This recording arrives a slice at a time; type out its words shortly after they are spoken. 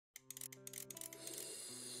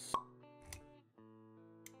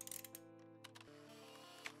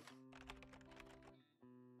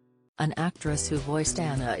an actress who voiced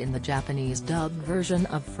Anna in the Japanese dubbed version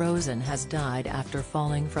of Frozen has died after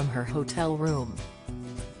falling from her hotel room.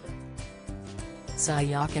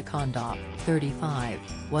 Sayaka Kanda, 35,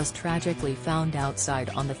 was tragically found outside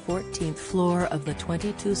on the 14th floor of the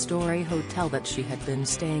 22-story hotel that she had been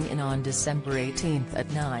staying in on December 18 at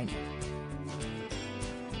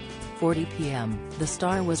 9:40 p.m. The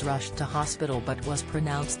star was rushed to hospital but was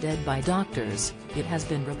pronounced dead by doctors, it has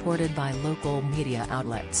been reported by local media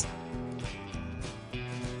outlets.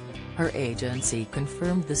 Her agency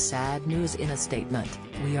confirmed the sad news in a statement.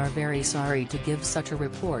 "We are very sorry to give such a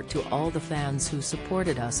report to all the fans who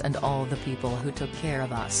supported us and all the people who took care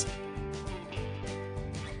of us.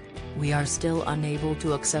 We are still unable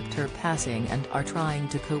to accept her passing and are trying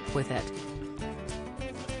to cope with it."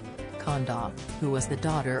 Kanda, who was the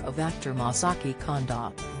daughter of actor Masaki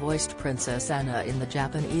Kanda, voiced Princess Anna in the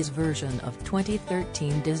Japanese version of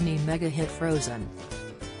 2013 Disney mega-hit Frozen.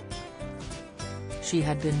 She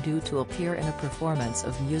had been due to appear in a performance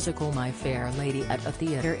of musical My Fair Lady at a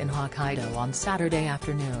theater in Hokkaido on Saturday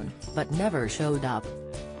afternoon, but never showed up.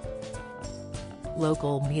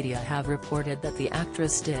 Local media have reported that the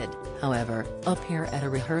actress did, however, appear at a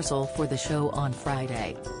rehearsal for the show on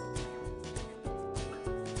Friday.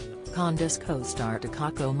 Kanda's co-star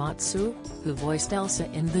Takako Matsu, who voiced Elsa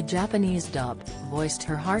in the Japanese dub, voiced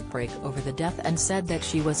her heartbreak over the death and said that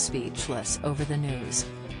she was speechless over the news.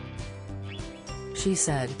 She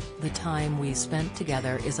said, "The time we spent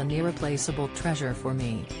together is an irreplaceable treasure for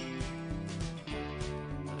me.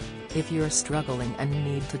 If you're struggling and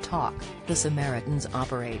need to talk, the Samaritans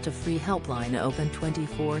operate a free helpline open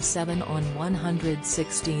 24/7 on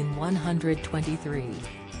 116 123.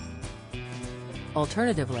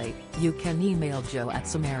 Alternatively, you can email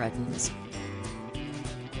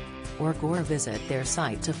joe@samaritans.org or visit their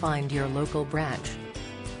site to find your local branch."